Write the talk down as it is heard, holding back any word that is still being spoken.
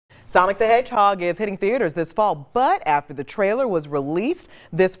Sonic the Hedgehog is hitting theaters this fall, but after the trailer was released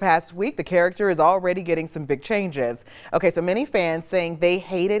this past week, the character is already getting some big changes. Okay, so many fans saying they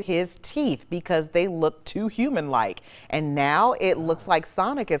hated his teeth because they look too human-like. And now it looks like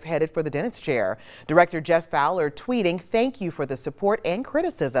Sonic is headed for the dentist chair. Director Jeff Fowler tweeting, "Thank you for the support and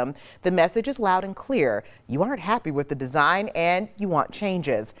criticism. The message is loud and clear. You aren't happy with the design and you want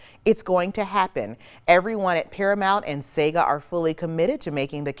changes. It's going to happen. Everyone at Paramount and Sega are fully committed to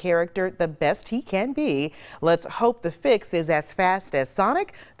making the character the best he can be. Let's hope the fix is as fast as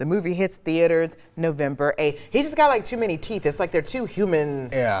Sonic." The movie hits theaters November 8th. He just got like too many teeth. It's like they're too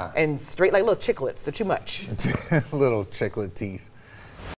human and straight, like little chiclets. They're too much. Little chiclet teeth.